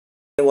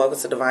Welcome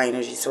to Divine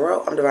Energy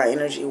Tarot. I'm Divine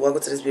Energy.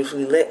 Welcome to this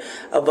beautifully lit,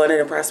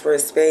 abundant, and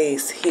prosperous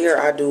space. Here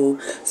I do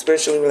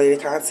spiritually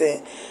related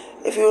content.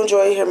 If you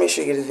enjoy it here, make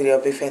sure you give this video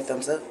a big fat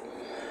thumbs up.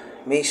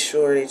 Make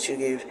sure that you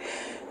give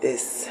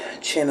this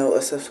channel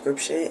a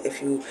subscription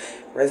if you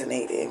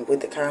resonate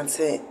with the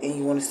content and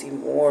you want to see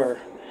more.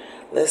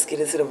 Let's get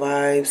into the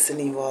vibes,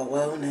 sending you all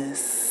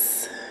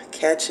wellness.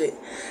 Catch it.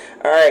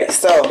 Alright,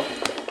 so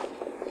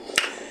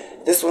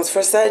this one's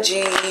for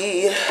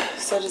Sagittarius.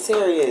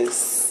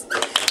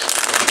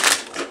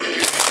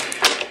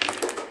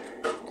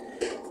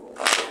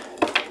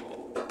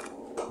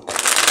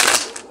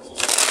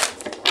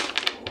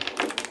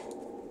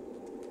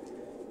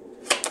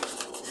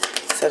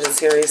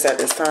 Sagittarius at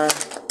this time.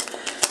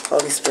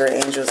 Holy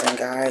Spirit, angels, and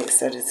guides.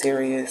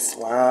 Sagittarius.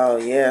 Wow,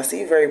 yeah. I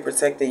see you very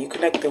protected. You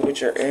connected with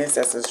your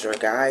ancestors, your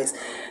guides.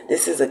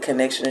 This is a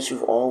connection that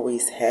you've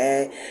always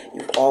had.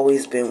 You've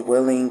always been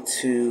willing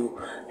to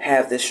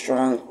have this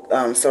strong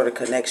sort of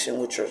connection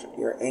with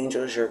your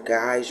angels, your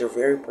guides. You're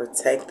very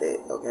protected,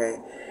 okay?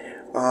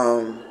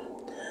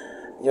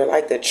 You're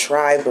like the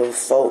tribe of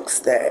folks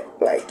that,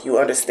 like, you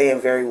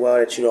understand very well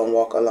that you don't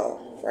walk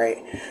alone.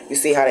 Right, you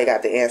see how they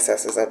got the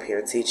ancestors up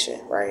here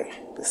teaching, right?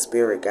 The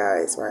spirit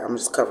guides, right? I'm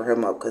just covering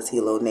him up because he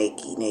a little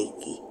naked.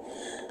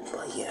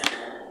 But yeah,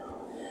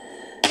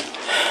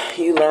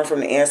 you learn from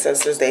the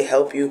ancestors. They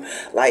help you.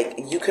 Like,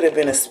 you could have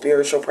been a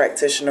spiritual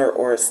practitioner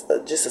or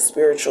just a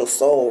spiritual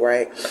soul,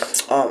 right?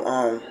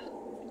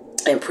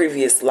 In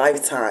previous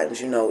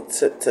lifetimes, you know,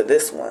 to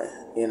this one,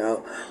 you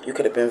know, you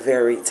could have been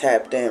very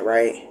tapped in,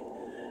 right?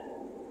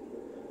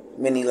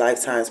 Many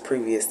lifetimes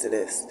previous to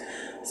this.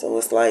 So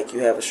it's like you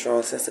have a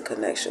strong sense of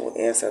connection with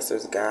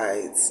ancestors,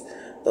 guides,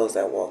 those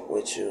that walk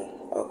with you.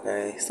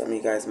 Okay, some of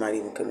you guys might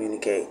even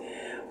communicate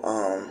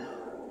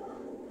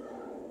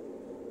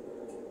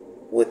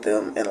with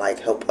them and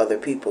like help other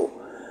people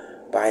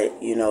by,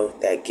 you know,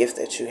 that gift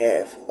that you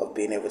have of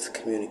being able to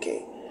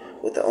communicate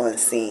with the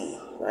unseen,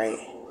 right?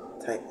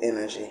 Type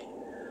energy.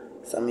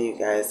 Some of you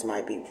guys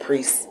might be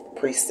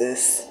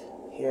priestess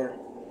here.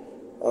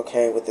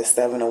 Okay, with the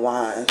 7 of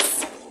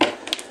Wands.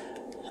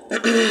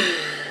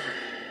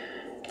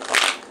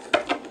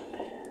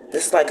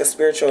 This is like a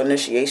spiritual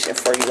initiation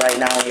for you right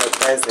now in your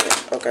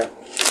present. Okay.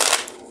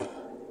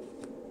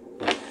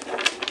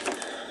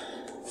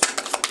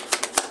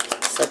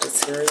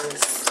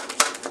 Sagittarius.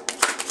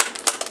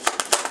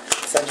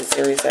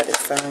 Sagittarius at this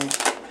sign.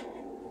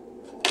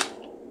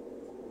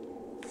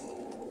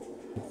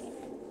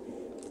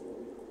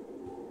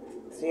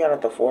 So you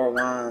got the 4 of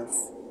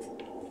Wands.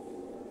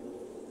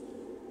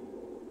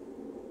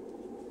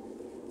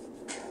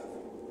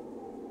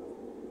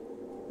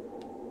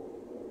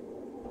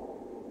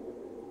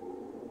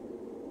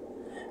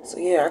 So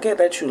yeah, I get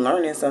that you're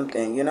learning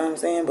something, you know what I'm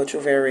saying? But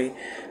you're very,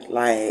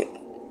 like,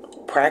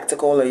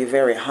 practical, or you're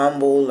very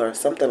humble or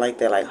something like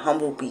that. Like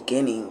humble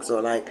beginnings,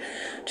 or like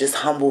just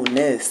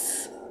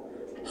humbleness,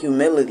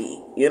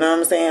 humility. You know what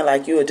I'm saying?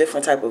 Like you're a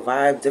different type of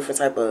vibe, different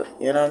type of,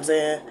 you know what I'm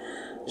saying?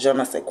 Je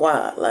ne sais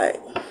quoi,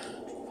 like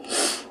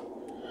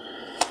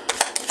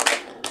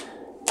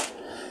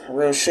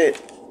real shit.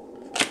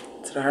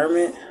 To the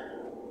Hermit,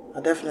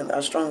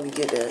 I strongly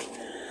get that.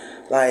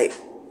 Like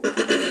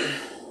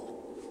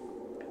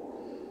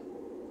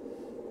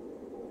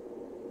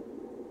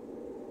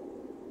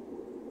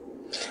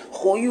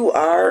who you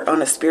are on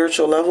a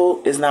spiritual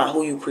level is not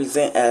who you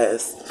present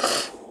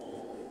as.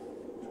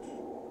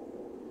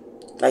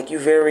 Like, you're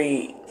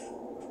very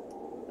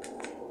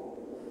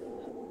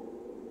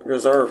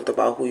reserved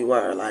about who you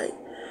are. Like,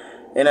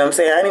 you know what I'm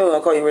saying? I ain't even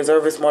gonna call you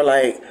reserved. It's more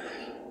like,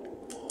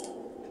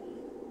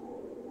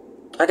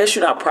 I guess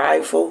you're not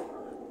prideful,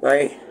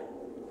 right?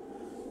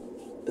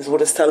 Is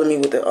what it's telling me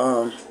with the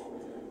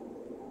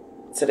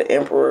to the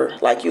Emperor.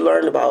 Like, you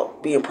learned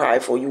about being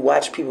prideful. You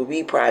watch people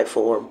be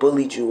prideful or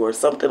bullied you or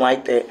something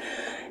like that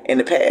in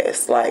the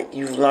past. Like,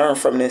 you've learned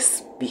from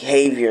this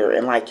behavior,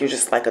 and like you're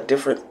just like a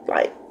different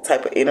like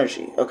type of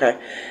energy. Okay,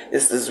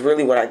 this is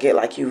really what I get.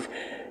 Like, you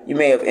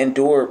may have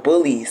endured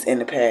bullies in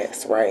the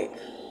past, right?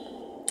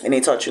 And they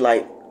taught you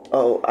like,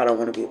 oh, I don't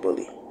want to be a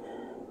bully,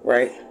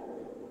 right?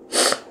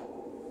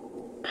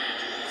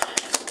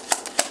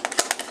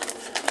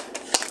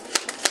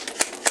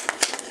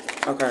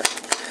 Okay.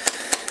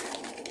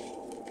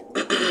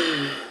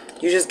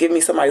 You just give me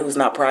somebody who's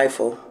not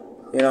prideful,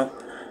 you know?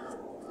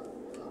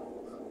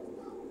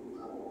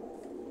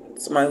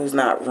 Somebody who's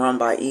not run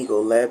by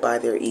ego, led by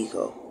their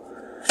ego.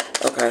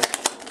 Okay?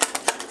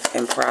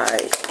 And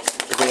pride,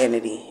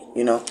 vanity,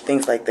 you know,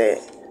 things like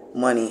that.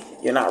 Money.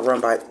 You're not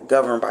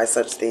governed by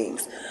such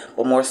things,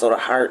 but more so the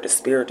heart, the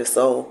spirit, the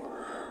soul.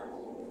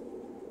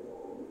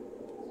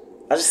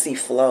 I just see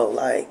flow.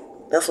 Like,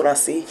 that's what I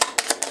see.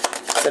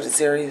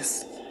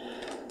 Sagittarius.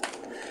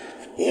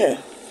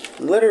 Yeah,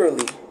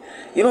 literally.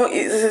 You know,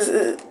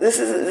 this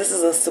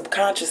is a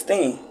subconscious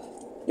thing.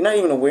 You're not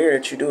even aware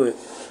that you do it.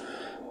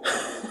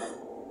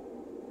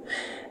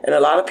 And a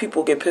lot of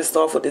people get pissed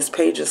off with this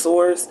Page of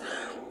Swords.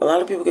 A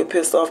lot of people get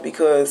pissed off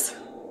because,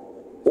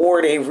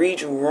 or they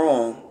read you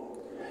wrong.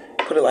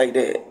 Put it like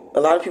that. A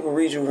lot of people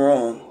read you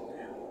wrong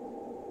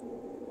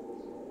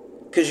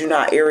Because you're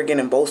not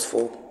arrogant and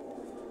boastful.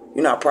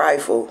 You're not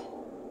prideful.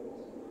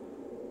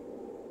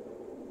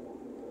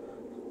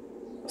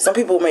 Some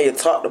people may have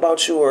talked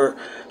about you or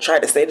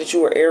tried to say that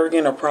you were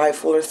arrogant or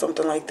prideful or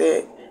something like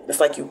that. It's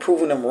like you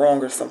proving them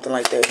wrong or something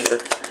like that here.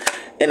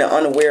 In an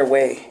unaware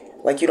way.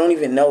 Like you don't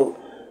even know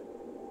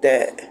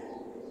that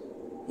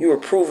you were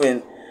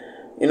proven,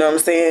 you know what I'm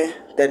saying,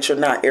 that you're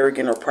not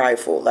arrogant or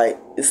prideful. Like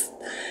it's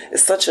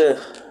such a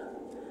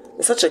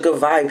good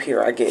vibe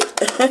here I get.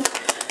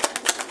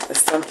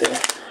 There's something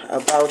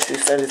about you,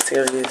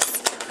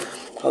 Sagittarius,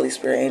 Holy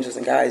Spirit, angels,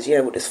 and guides.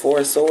 Yeah, with this Four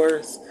of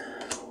Swords.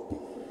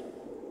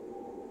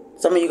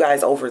 Some of you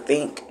guys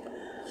overthink,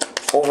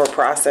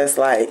 over-process,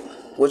 like,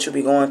 what you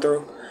be going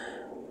through.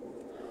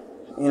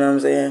 You know what I'm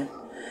saying?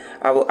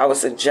 I would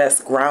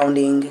suggest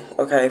grounding,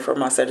 okay, for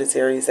my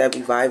Sagittarius that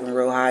be vibing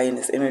real high in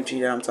this energy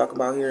that I'm talking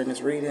about here in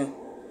this reading.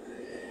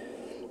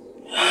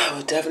 I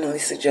would definitely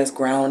suggest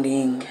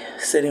grounding,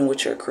 sitting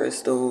with your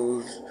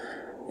crystals.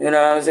 You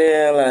know what I'm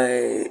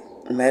saying?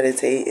 Like,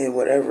 meditating,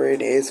 whatever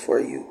it is for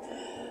you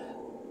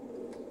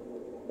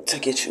to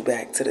get you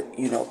back to the,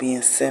 you know,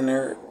 being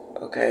centered.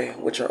 Okay,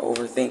 what you're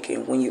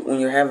overthinking when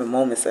you're having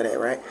moments of that,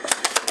 right?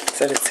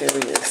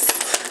 Sagittarius.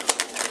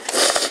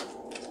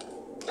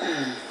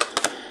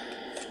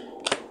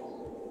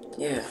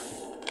 Yeah.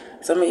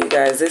 Some of you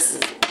guys, this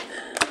is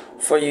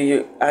for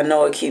you. I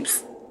know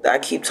I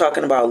keep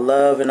talking about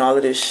love and all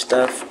of this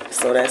stuff,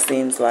 so that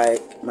seems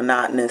like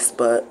monotonous,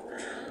 but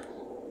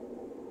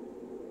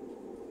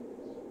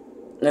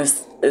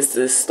it's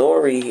this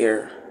story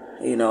here,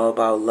 you know,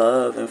 about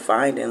love and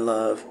finding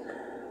love.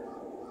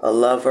 A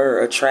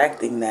lover,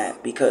 attracting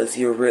that because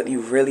you've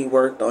really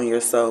worked on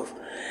yourself,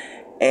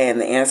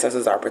 and the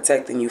ancestors are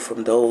protecting you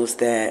from those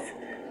that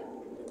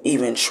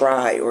even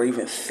try or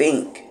even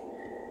think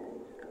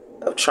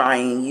of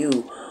trying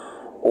you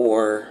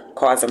or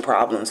causing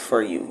problems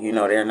for you. You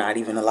know, they're not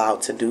even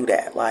allowed to do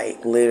that,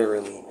 like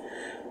literally,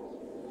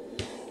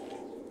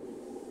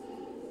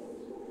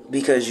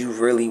 because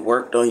you've really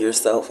worked on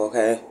yourself.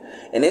 Okay,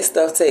 and this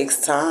stuff takes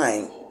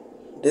time.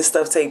 This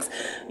stuff takes,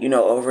 you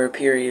know, over a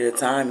period of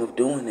time of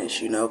doing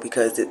this, you know,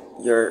 because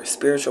your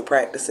spiritual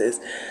practices,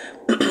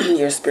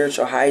 your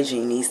spiritual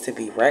hygiene needs to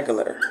be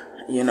regular,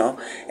 you know.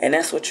 And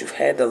that's what you've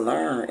had to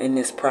learn in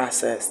this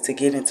process to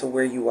get into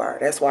where you are.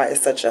 That's why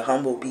it's such a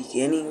humble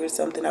beginning or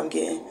something I'm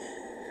getting.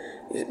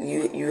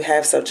 You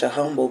have such a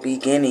humble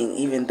beginning,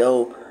 even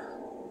though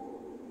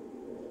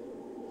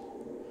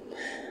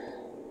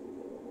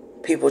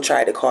people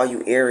try to call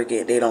you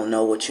arrogant. They don't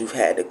know what you've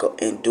had to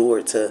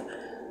endure to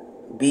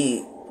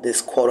be this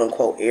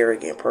quote-unquote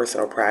arrogant person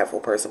or prideful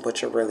person,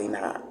 but you're really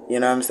not. You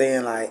know what I'm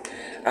saying? Like,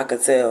 I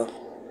could tell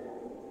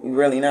you're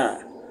really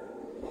not.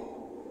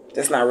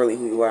 That's not really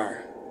who you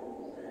are.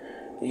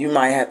 You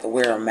might have to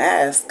wear a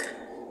mask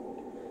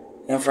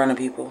in front of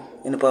people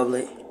in the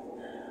public,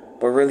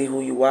 but really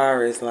who you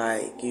are is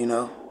like, you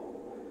know,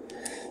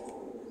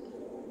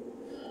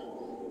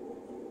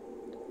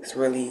 it's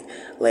really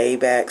laid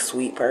back,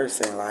 sweet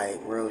person, like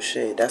real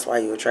shit. That's why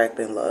you're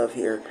attracting love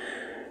here.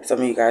 Some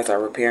of you guys are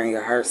repairing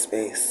your heart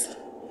space.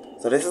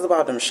 So this is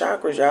about them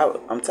chakras, y'all.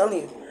 I'm telling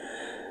you,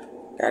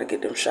 gotta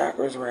get them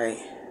chakras right.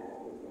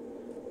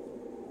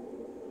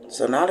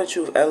 So now that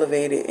you've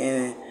elevated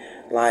in,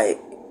 like,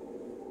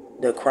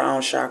 the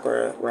crown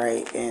chakra,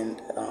 right,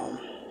 and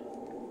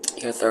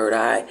your third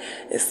eye,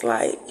 it's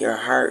like your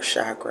heart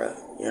chakra,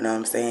 you know what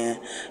I'm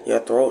saying? Your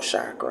throat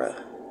chakra.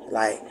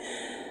 Like,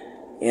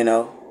 you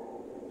know,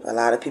 a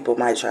lot of people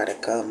might try to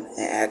come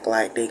and act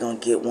like they're going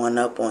to get one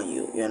up on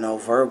you, you know,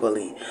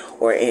 verbally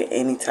or in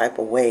any type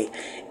of way.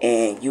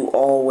 And you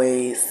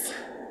always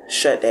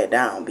shut that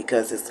down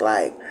because it's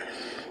like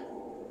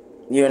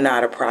you're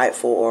not a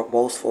prideful or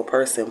boastful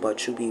person,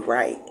 but you be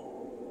right.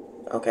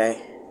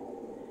 Okay?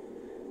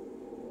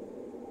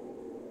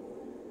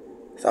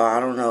 So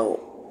I don't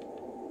know.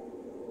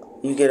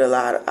 You get a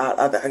lot of,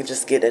 I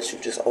just get that you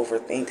just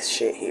overthink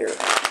shit here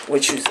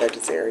with you,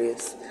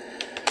 Sagittarius.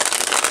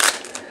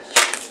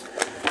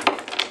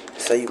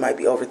 So you might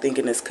be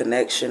overthinking this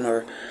connection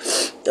or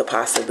the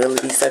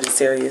possibility,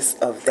 Sagittarius,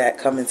 of that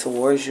coming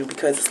towards you,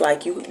 because it's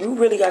like you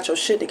really got your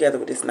shit together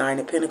with this Nine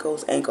of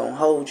Pentacles. Ain't gonna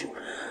hold you.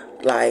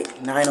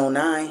 Like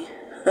 909.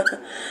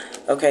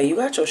 Okay, you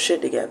got your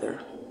shit together.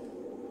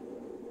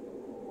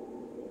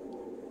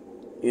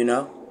 You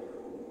know?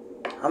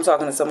 I'm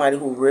talking to somebody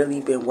who really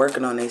been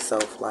working on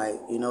themselves. Like,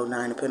 you know,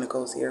 Nine of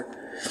Pentacles here.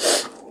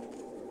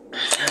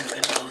 Nine of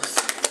Pentacles.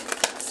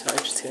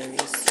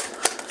 Sagittarius.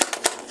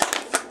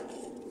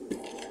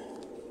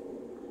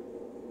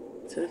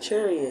 To the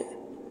Chariot.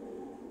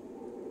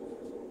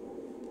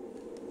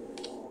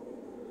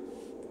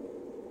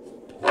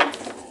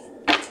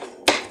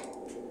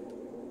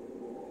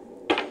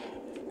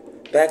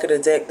 Back of the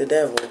deck, the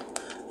Devil.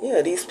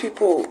 Yeah, these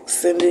people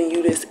sending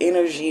you this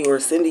energy or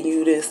sending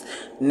you this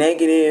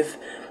negative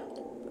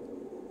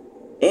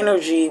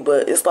energy,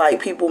 but it's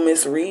like people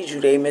misread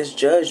you, they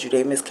misjudged you,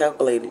 they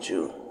miscalculated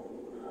you.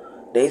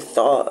 They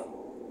thought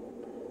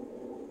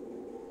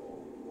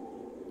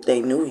they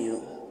knew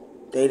you.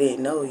 They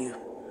didn't know you.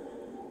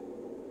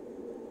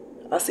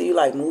 I see you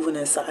like moving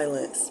in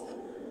silence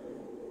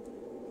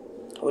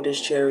with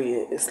this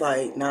Chariot. It's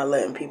like not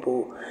letting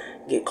people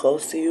get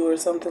close to you or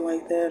something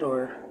like that,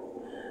 or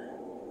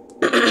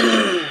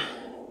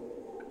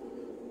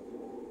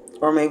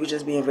or maybe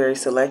just being very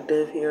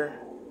selective here.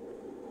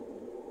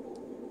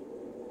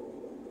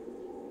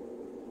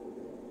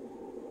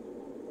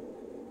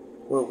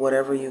 With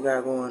whatever you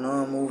got going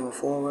on moving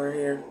forward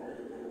here.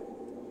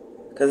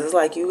 Because it's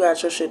like you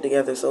got your shit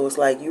together, so it's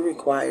like you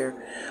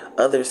require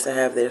others to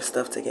have their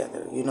stuff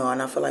together, you know.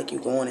 And I feel like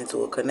you're going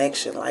into a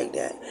connection like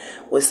that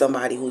with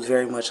somebody who's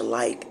very much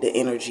like the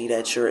energy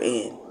that you're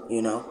in,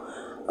 you know.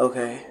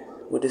 Okay,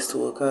 with this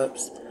Two of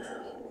Cups.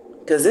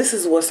 Because this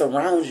is what's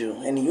around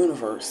you in the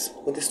universe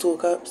with this Two of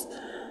Cups.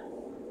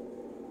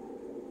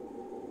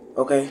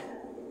 Okay.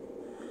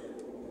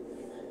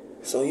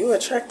 So you're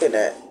attracting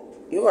that.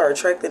 You are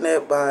attracting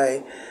that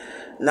by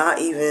not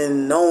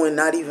even knowing,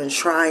 not even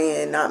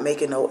trying, not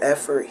making no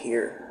effort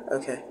here.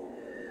 Okay.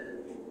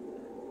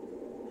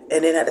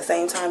 And then at the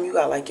same time, you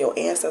got like your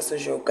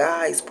ancestors, your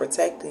guides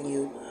protecting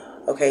you.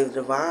 Okay, the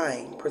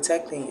divine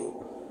protecting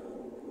you.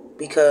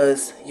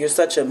 Because you're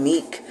such a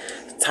meek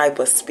type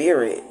of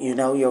spirit, you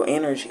know, your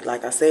energy.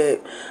 Like I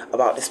said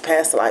about this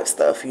past life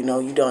stuff, you know,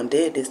 you done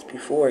did this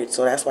before.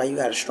 So that's why you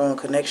got a strong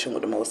connection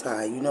with the Most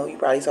High. You know, you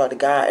probably saw the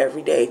God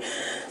every day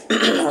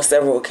on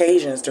several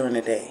occasions during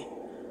the day.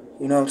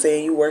 You know what I'm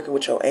saying? You working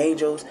with your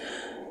angels,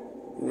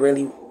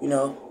 really, you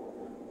know,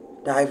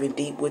 diving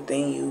deep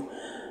within you,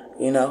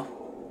 you know,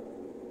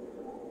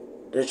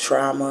 the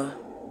trauma,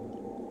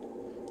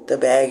 the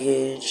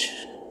baggage,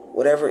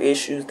 whatever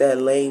issues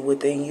that lay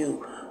within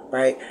you,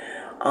 right?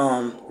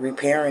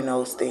 Repairing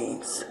those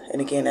things.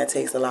 And again, that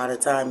takes a lot of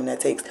time, and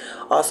that takes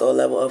also a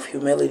level of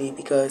humility,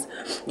 because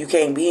you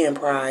can't be in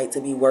pride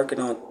to be working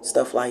on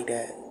stuff like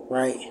that,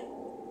 right?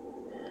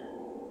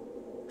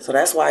 So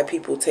that's why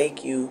people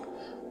take you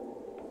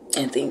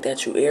and think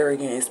that you're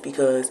arrogant. Is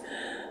because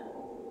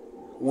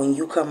when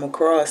you come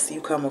across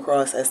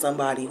as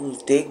somebody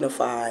who's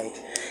dignified,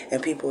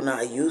 and people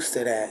not used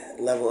to that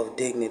level of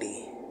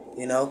dignity,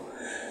 you know?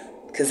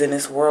 Because in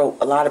this world,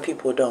 a lot of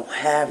people don't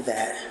have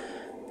that,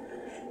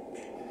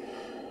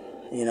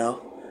 you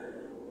know?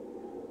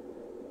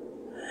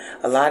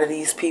 A lot of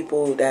these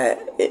people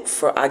that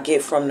I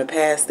get from the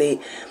past,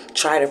 they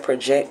try to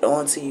project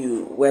onto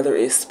you, whether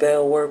it's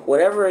spell work,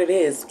 whatever it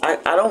is. I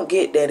don't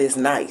get that it's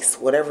nice.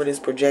 Whatever this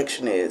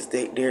projection is,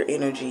 their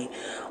energy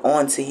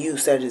onto you,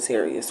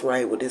 Sagittarius,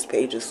 right? With this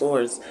Page of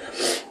Swords.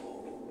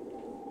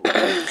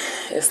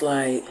 It's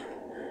like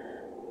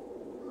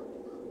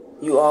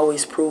you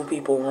always prove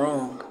people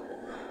wrong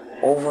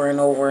over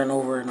and over and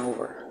over and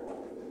over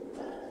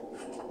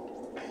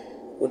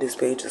with this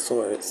Page of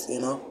Swords, you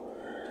know?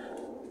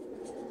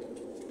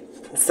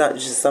 It's not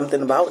just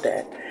something about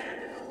that.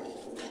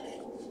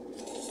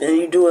 And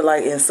you do it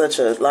like in such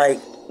a, like,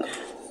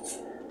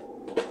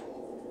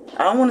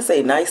 I don't want to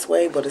say nice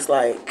way, but it's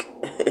like,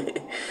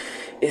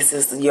 it's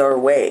just your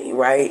way,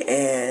 right?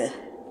 And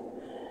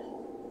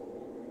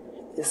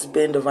it's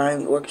been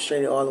divinely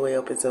orchestrated all the way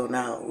up until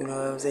now. You know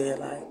what I'm saying?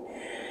 Like,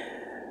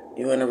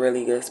 you're in a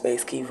really good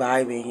space. Keep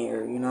vibing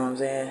here. You know what I'm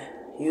saying?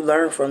 You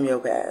learn from your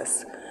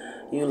past.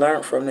 You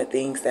learn from the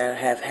things that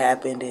have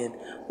happened and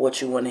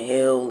what you want to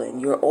heal.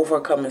 And you're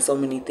overcoming so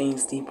many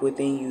things deep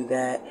within you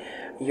that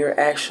you're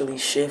actually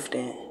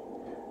shifting.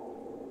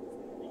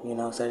 You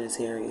know,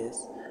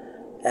 Sagittarius.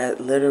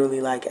 Literally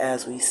like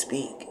as we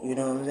speak. You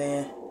know what I'm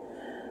saying?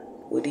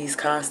 With these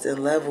constant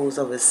levels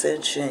of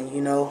ascension,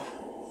 you know.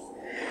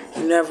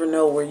 You never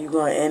know where you're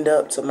going to end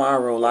up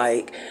tomorrow.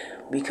 Like,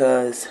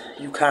 because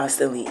you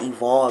constantly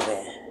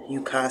evolving.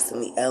 You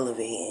constantly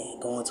elevating.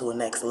 Going to a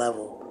next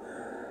level.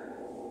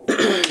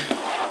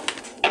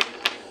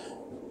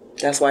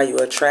 That's why you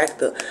attract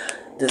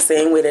the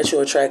same way that you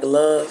attract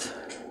love,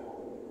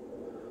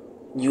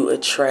 you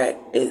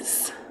attract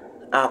its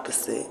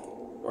opposite,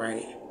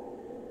 right?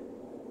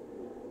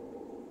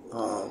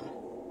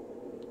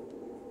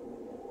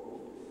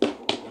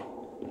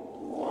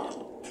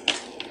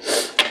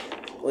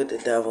 With the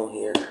devil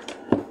here.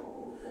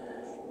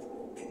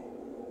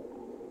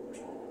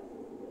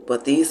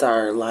 But these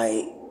are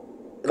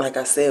like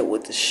I said,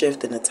 with the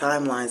shift in the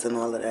timelines and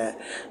all of that,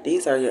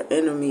 these are your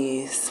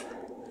enemies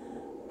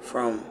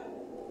from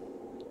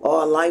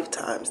all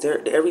lifetimes.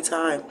 They're every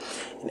time,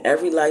 in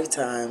every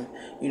lifetime,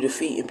 you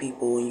defeating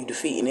people and you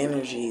defeating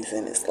energies,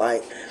 and it's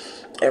like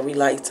every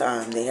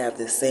lifetime they have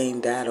the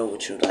same battle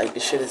with you. Like,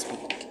 this shit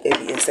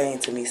it'd be insane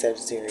to me,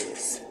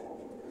 Sagittarius.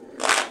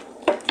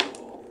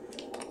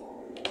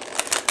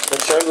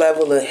 But your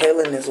level of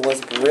healing is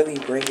what's really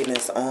bringing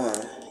this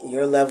on.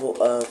 Your level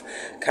of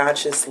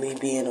consciously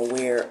being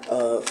aware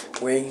of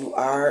where you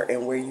are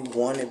and where you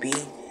want to be,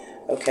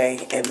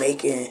 okay, and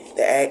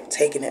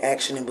taking the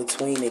action in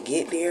between to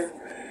get there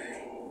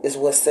is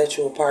what sets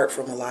you apart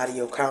from a lot of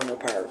your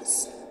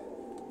counterparts,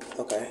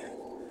 okay?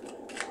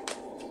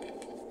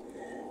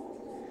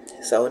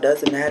 So it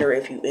doesn't matter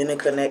if you're in a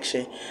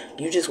connection,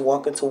 you just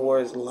walking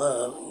towards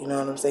love, you know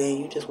what I'm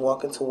saying? You just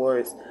walking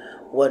towards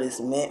what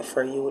is meant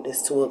for you with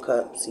this Two of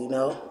Cups, you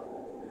know?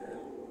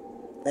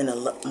 in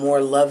a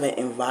more loving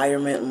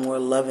environment, more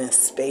loving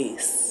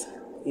space.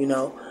 You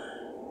know,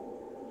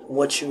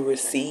 what you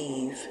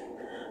receive,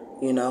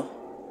 you know.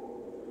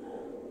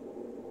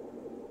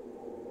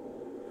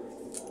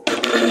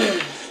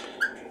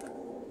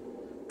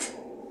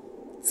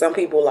 Some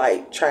people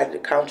like try to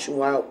count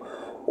you out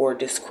or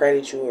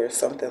discredit you or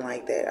something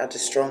like that. I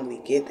just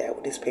strongly get that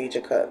with this Page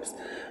of Cups.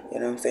 You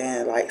know what I'm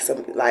saying?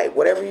 Like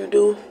whatever you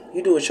do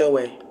it your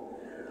way.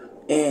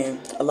 And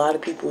a lot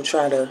of people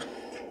try to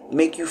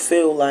make you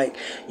feel like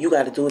you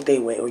got to do it their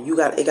way, or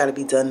it got to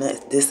be done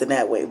this and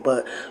that way.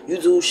 But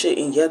you do shit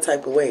in your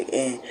type of way,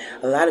 and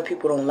a lot of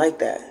people don't like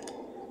that.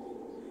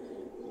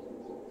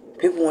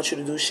 People want you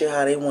to do shit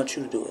how they want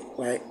you to do it,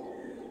 right?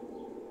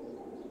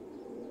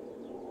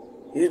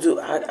 You do.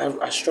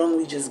 I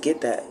strongly just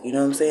get that. You know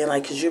what I'm saying?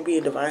 Like, because you're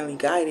being divinely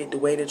guided the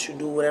way that you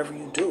do whatever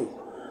you do.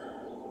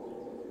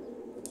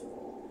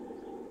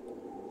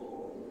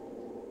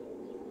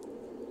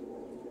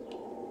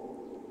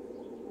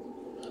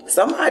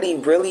 Somebody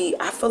really,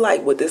 I feel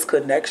like with this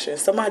connection,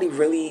 somebody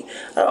really,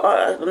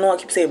 I know I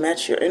keep saying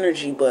match your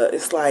energy, but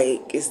it's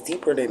like, it's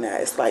deeper than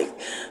that. It's like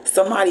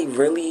somebody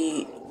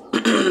really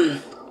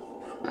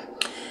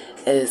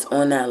is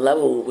on that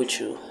level with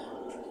you,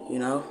 you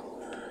know?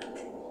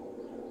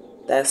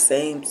 That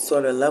same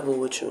sort of level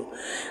with you.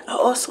 I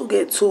also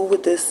get too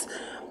with this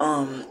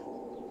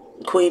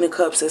Queen of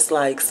Cups. It's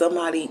like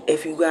somebody,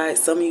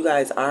 some of you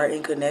guys are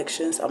in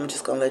connections. I'm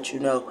just gonna let you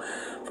know,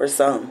 for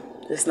some,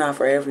 it's not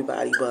for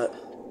everybody, but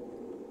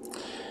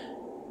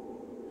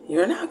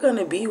you're not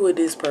gonna be with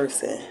this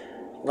person.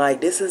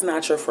 Like, this is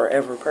not your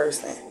forever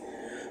person.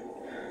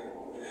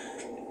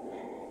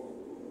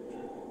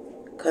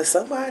 Cause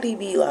somebody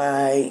be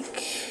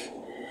like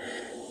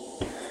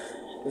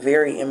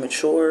very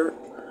immature,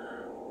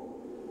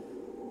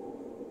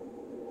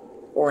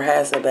 or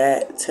has a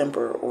bad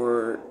temper,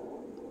 or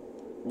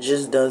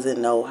just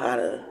doesn't know how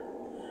to,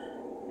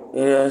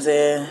 you know what I'm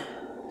saying?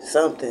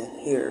 Something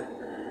here.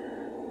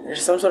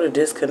 There's some sort of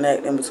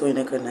disconnect in between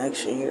the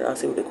connection here. I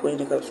see with the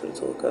Queen of Cups and the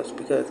Two of Cups,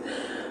 because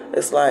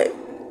it's like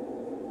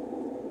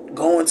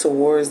going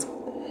towards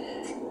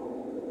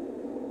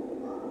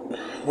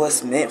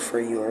what's meant for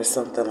you or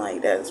something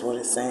like that is what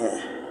it's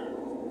saying.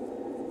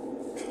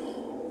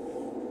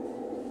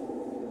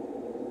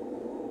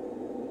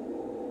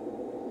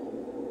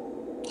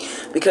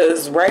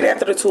 Because right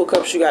after the Two of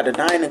Cups, you got the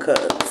Nine of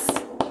Cups.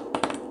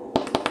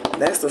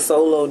 That's the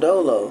solo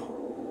dolo.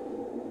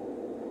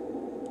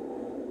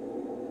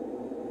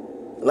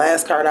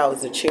 Last card out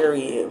was the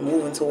Chariot,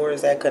 moving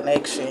towards that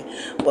connection,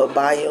 but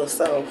by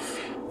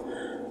yourself.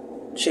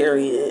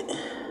 Chariot.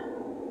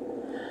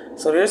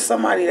 So there's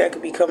somebody that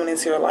could be coming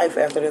into your life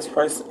after this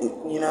person,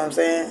 you know what I'm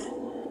saying?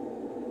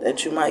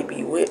 That you might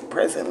be with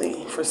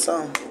presently for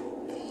some.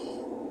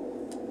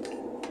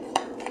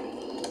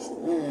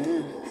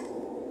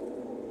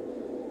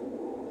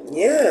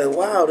 Yeah,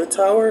 wow, the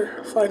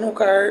Tower, final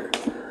card.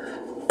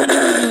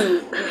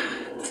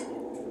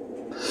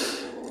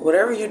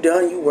 Whatever you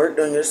done, you worked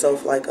on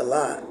yourself like a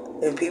lot.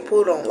 And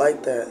people don't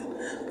like that.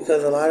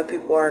 Because a lot of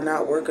people are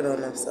not working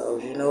on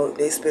themselves. You know,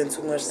 they spend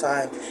too much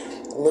time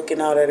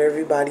looking out at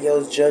everybody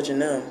else, judging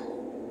them,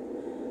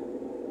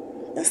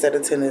 instead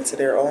of tending to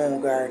their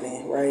own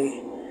garden,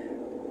 right?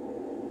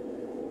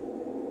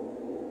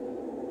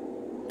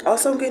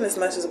 Also, I'm getting this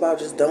message about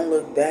just don't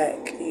look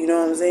back. You know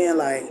what I'm saying?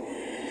 Like,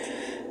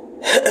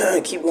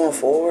 keep going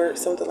forward,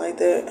 something like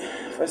that,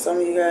 for some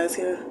of you guys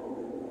here.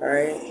 All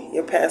right,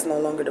 your past no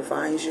longer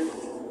defines you.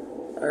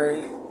 All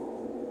right,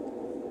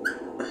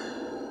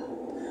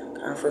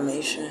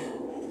 confirmation.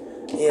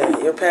 Yeah,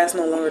 your past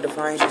no longer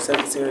defines you,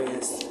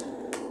 Sagittarius.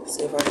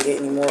 See if I can get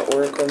any more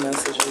oracle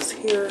messages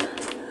here.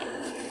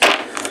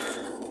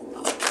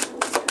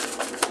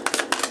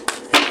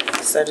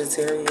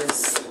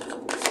 Sagittarius.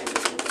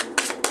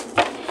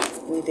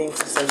 Anything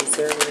for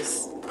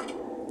Sagittarius?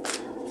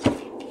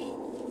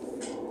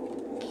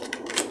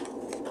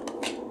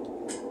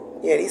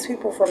 Yeah, these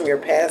people from your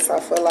past,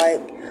 I feel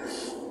like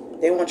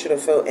they want you to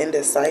feel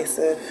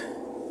indecisive,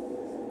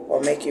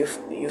 or make you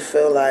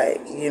feel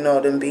like, you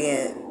know, them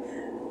being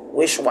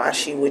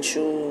wish-washy with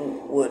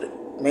you would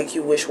make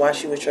you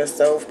wish-washy with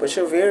yourself. But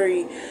you're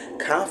very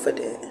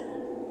confident.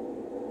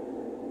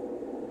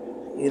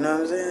 You know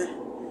what I'm saying?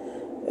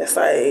 It's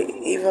like,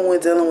 even when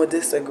dealing with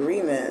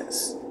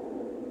disagreements,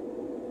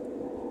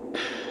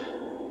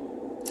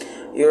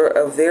 you're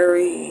a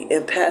very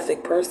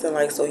empathic person,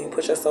 like, so you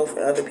put yourself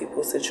in other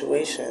people's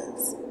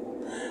situations,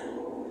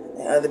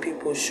 in other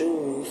people's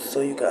shoes,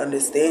 so you can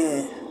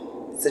understand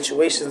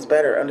situations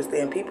better,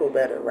 understand people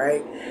better,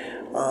 right?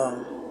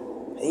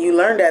 And you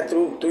learn that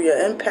through your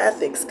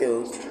empathic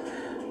skills,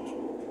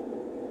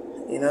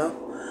 you know?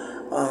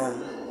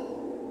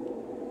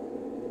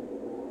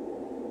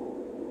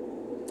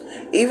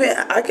 Even,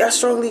 I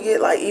strongly get,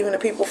 like, even the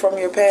people from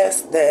your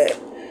past that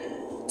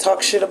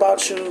talk shit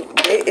about you,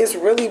 it's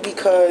really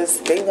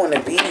because they want to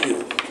be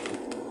you,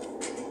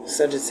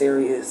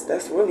 Sagittarius.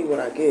 That's really what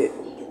I get.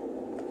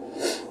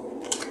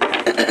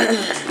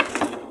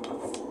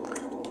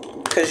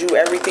 Because you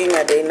everything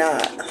that they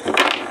not.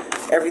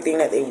 Everything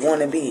that they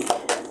want to be.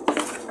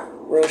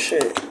 Real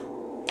shit.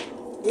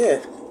 Yeah.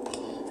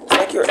 It's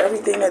like you're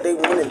everything that they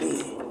want to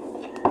be.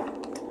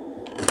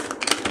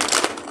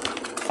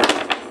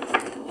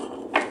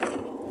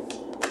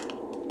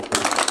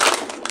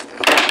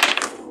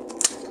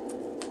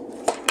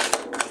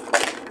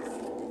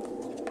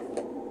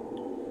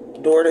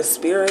 Door to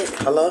spirit.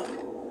 Hello?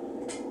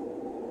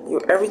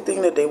 You're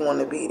everything that they want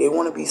to be. They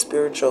want to be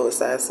spiritual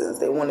assassins.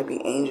 They want to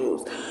be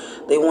angels.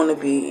 They want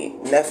to be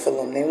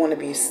Nephilim. They want to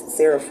be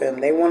seraphim.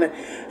 They want to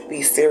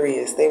be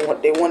Sirius. They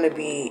want to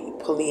be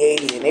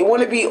Pleiadian. They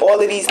want to be all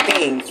of these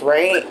things,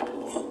 right?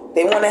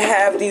 They want to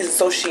have these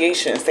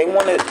associations. They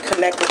want to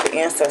connect with the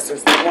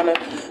ancestors. They want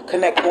to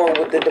connect more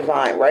with the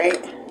divine, right?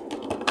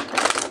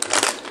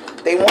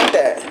 They want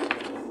that.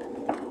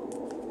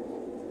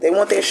 They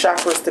want their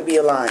chakras to be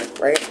aligned,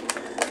 right?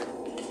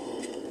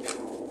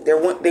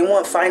 They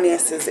want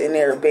finances in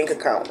their bank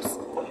accounts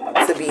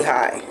to be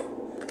high.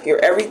 You're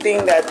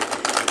everything that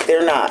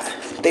they're not.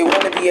 They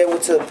want to be able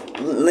to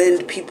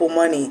lend people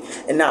money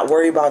and not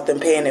worry about them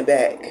paying it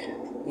back.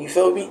 You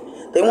feel me?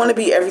 They want to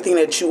be everything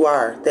that you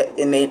are,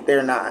 and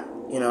they're not.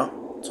 You know,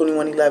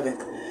 2111.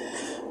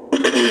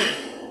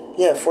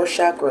 Yeah, fourth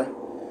chakra,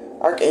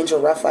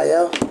 Archangel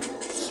Raphael.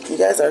 You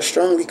guys are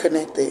strongly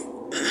connected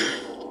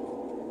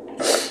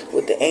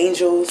with the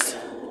angels.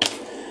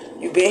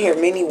 You've been here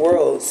many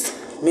worlds,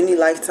 many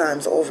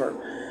lifetimes over.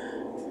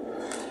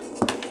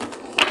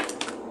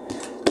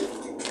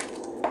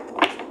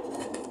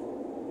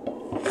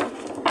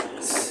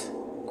 It's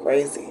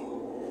crazy.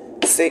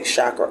 Sixth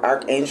chakra,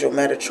 Archangel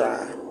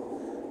Metatron.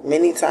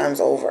 Many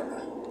times over.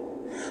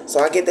 So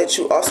I get that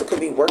you also could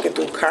be working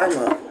through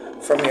karma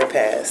from your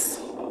past.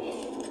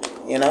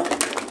 You know?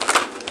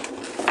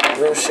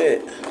 Real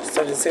shit.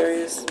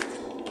 Sagittarius.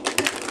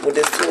 With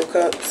this Two of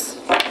Cups.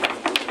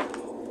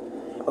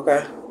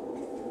 Okay.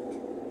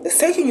 It's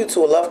taking you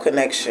to a love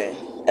connection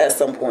at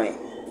some point.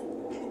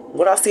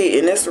 What I see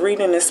in this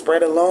reading, this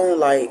spread alone,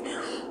 like,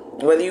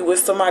 whether you with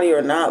somebody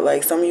or not,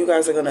 like, some of you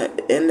guys are going to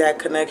end that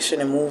connection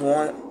and move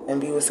on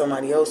and be with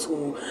somebody else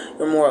who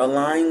you're more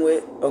aligned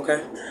with,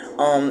 okay?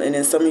 And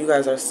then some of you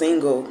guys are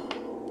single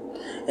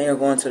and you're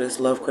going to this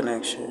love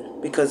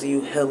connection because of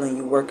you healing,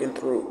 you working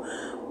through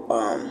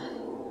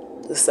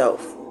the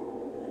self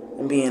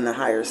and being the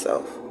higher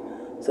self.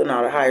 So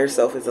now the higher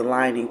self is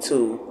aligning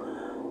to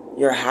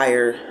your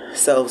higher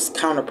self's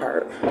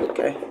counterpart,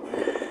 okay?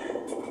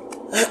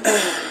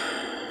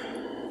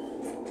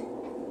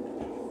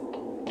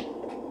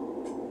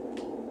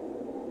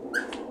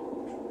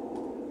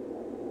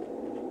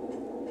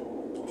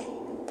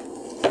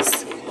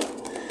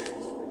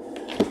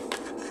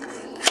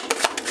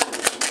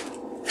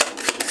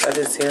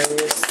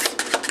 Sagittarius.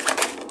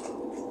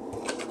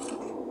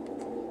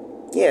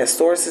 Yeah,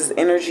 sources,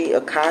 energy,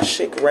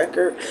 Akashic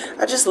record.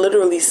 I just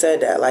literally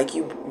said that. Like,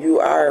 you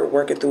are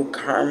working through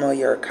karma,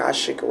 your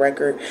Akashic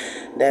record.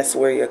 That's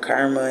where your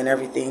karma and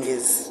everything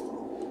is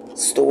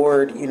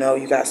stored. You know,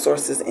 you got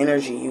sources,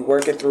 energy. You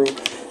working through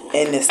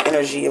in this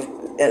energy of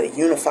a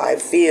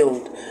unified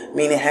field,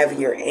 meaning having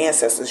your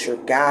ancestors, your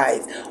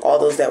guides, all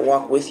those that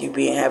walk with you,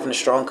 having a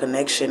strong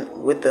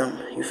connection with them.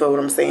 You feel what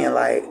I'm saying?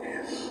 Like,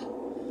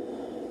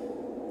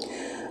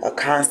 a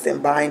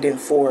constant binding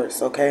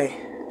force,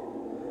 okay?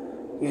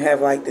 You have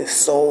like this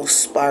soul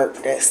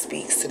spark that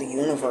speaks to the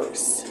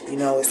universe. You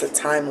know, it's a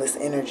timeless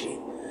energy.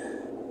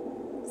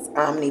 It's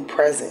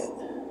omnipresent,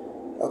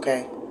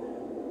 okay?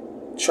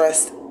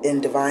 Trust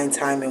in divine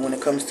timing when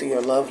it comes to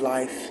your love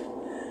life,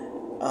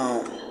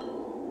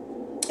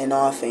 in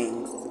all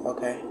things,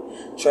 okay?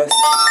 Trust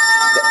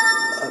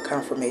the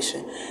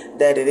confirmation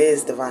that it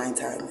is divine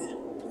timing,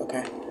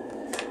 okay?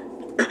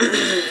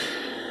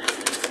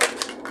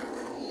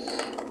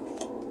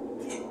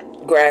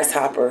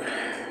 Grasshopper,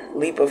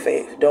 leap of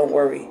faith, don't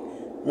worry,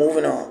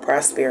 moving on,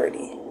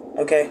 prosperity,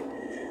 okay?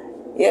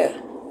 Yeah.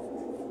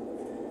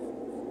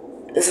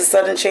 It's a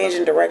sudden change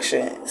in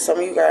direction. Some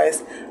of you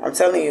guys, I'm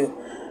telling you,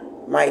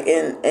 might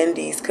end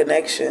these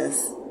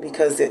connections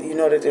because you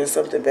know that there's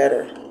something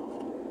better.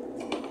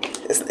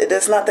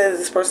 It's not that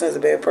this person is a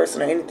bad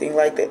person or anything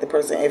like that. The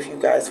person, if you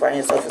guys find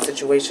yourself in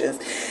situations,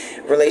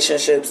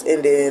 relationships,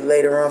 and then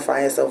later on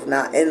find yourself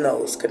not in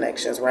those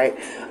connections, right?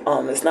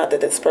 It's not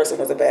that this person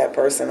was a bad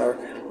person or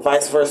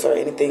vice versa or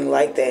anything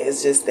like that.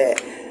 It's just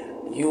that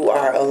you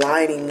are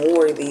aligning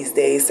more these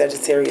days,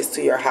 Sagittarius,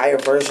 to your higher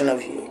version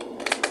of you.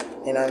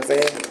 You know what I'm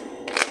saying?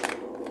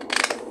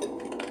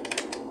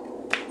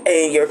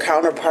 And your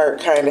counterpart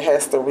kind of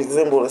has to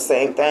resemble the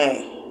same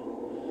thing.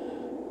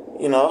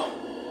 You know?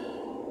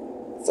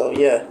 So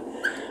yeah,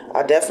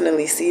 I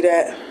definitely see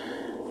that.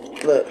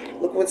 Look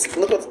what's at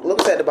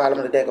the bottom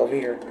of the deck over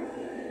here.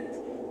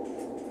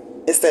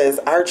 It says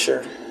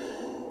Archer,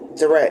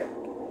 direct,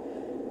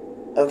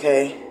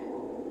 okay,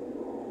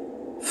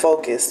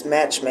 focus,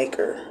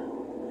 matchmaker.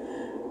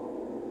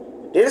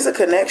 There's a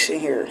connection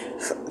here.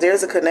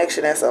 There's a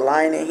connection that's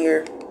aligning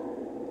here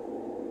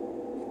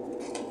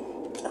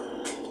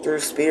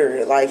through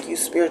spirit. Like, you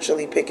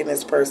spiritually picking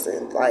this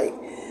person, like,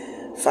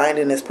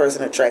 finding this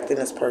person, attracting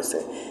this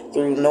person,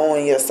 through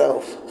knowing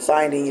yourself,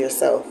 finding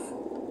yourself,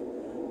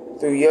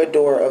 through your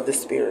door of the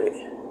spirit,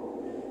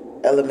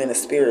 element of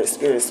spirit,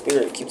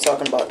 spirit. Keep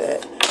talking about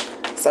that.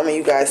 Some of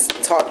you guys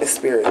talk to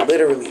spirit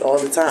literally all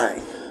the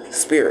time.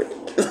 Spirit,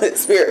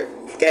 spirit.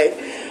 Okay,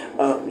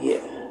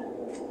 yeah.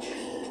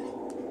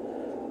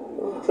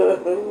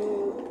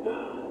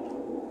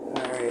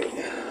 All right.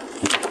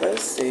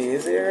 Let's see.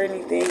 Is there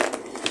anything?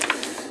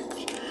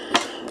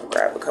 I'll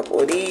grab a couple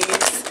of these,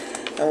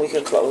 and we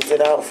can close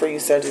it out for you,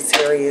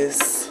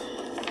 Sagittarius.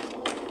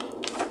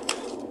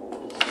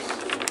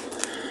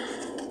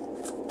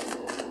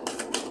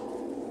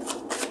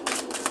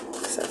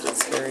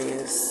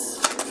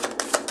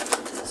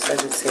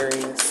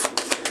 Sagittarius,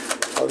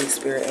 Holy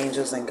Spirit,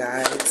 angels, and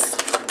guides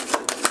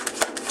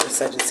for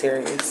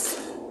Sagittarius.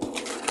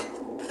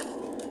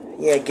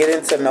 Yeah,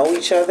 getting to know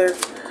each other.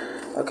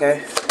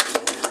 Okay.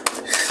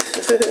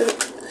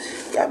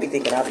 Y'all be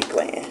thinking I'll be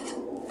playing.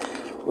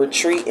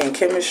 Retreat and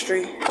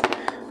chemistry.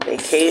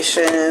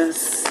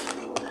 Vacations.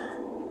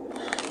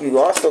 You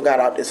also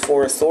got out this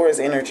Four of Swords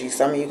energy.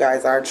 Some of you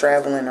guys are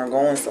traveling or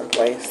going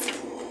someplace.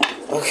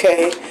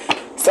 Okay.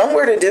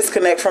 Somewhere to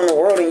disconnect from the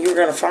world, and you're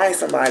going to find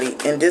somebody.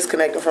 And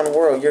disconnecting from the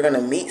world, you're going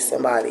to meet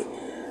somebody.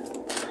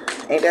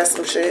 Ain't that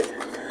some shit?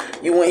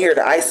 You went here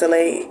to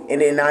isolate, and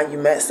then now you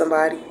met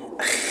somebody.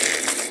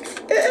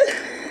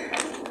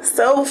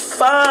 So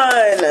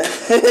fun.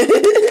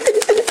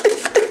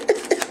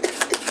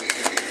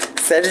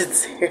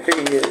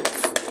 Sagittarius.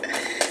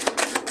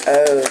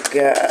 Oh,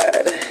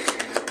 God.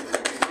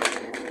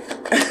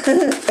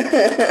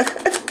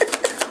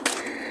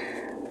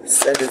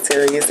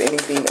 Sagittarius,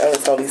 anything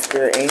else? Holy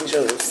Spirit,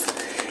 angels,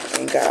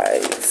 and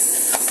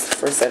guides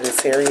for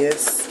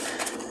Sagittarius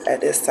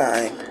at this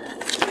time.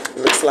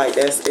 Looks like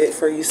that's it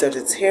for you,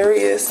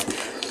 Sagittarius.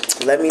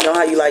 Let me know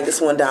how you like this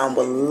one down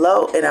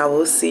below, and I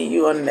will see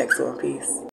you on the next one. Peace.